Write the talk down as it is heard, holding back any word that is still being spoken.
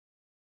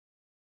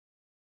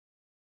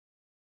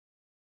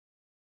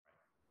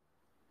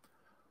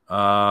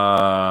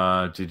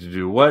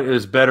What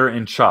is better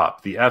in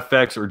chop, the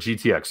FX or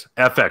GTX?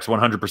 FX,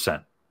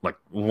 100%. Like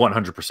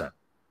 100%.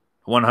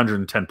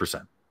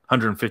 110%.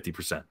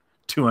 150%.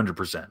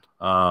 200%.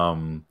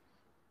 And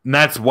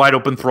that's wide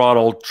open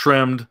throttle,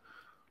 trimmed,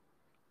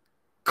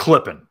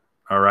 clipping.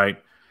 All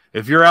right.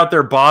 If you're out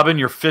there bobbing,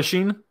 you're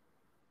fishing,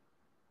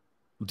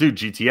 dude,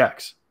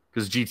 GTX.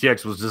 Because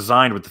GTX was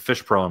designed with the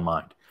Fish Pro in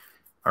mind.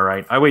 All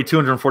right. I weigh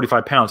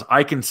 245 pounds.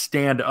 I can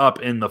stand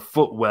up in the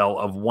footwell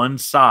of one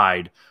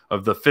side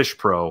of the Fish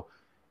Pro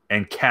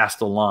and cast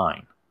a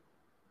line.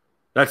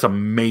 That's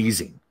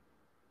amazing.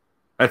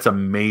 That's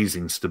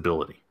amazing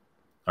stability.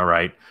 All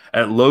right.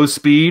 At low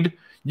speed,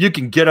 you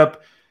can get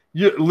up.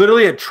 You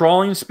literally at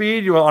trawling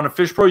speed. You on a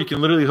Fish Pro, you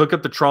can literally hook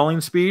up the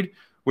trawling speed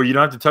where you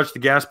don't have to touch the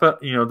gas,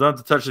 but don't have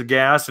to touch the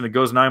gas, and it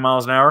goes 9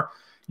 miles an hour.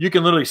 You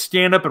can literally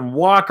stand up and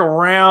walk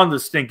around the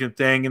stinking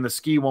thing, and the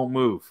ski won't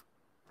move.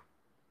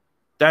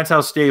 That's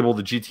how stable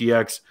the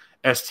GTX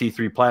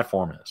ST3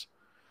 platform is.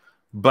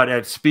 But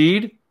at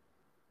speed,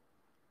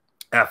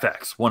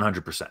 FX,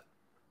 100%.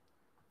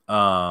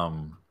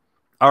 All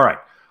right.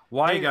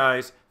 Hey,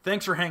 guys.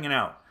 Thanks for hanging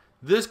out.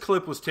 This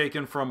clip was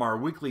taken from our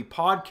weekly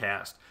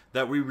podcast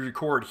that we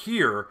record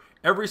here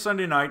every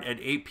Sunday night at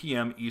 8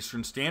 p.m.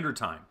 Eastern Standard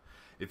Time.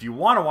 If you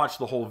want to watch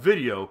the whole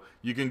video,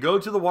 you can go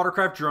to the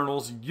Watercraft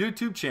Journal's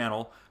YouTube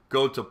channel,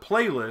 go to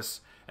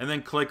Playlists, and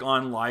then click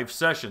on Live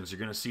Sessions. You're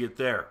going to see it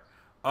there.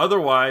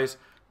 Otherwise,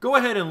 go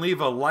ahead and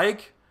leave a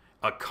like,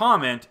 a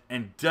comment,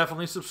 and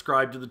definitely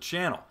subscribe to the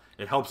channel.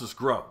 It helps us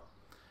grow.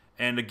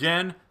 And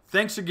again,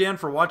 thanks again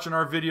for watching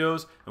our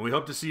videos, and we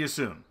hope to see you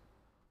soon.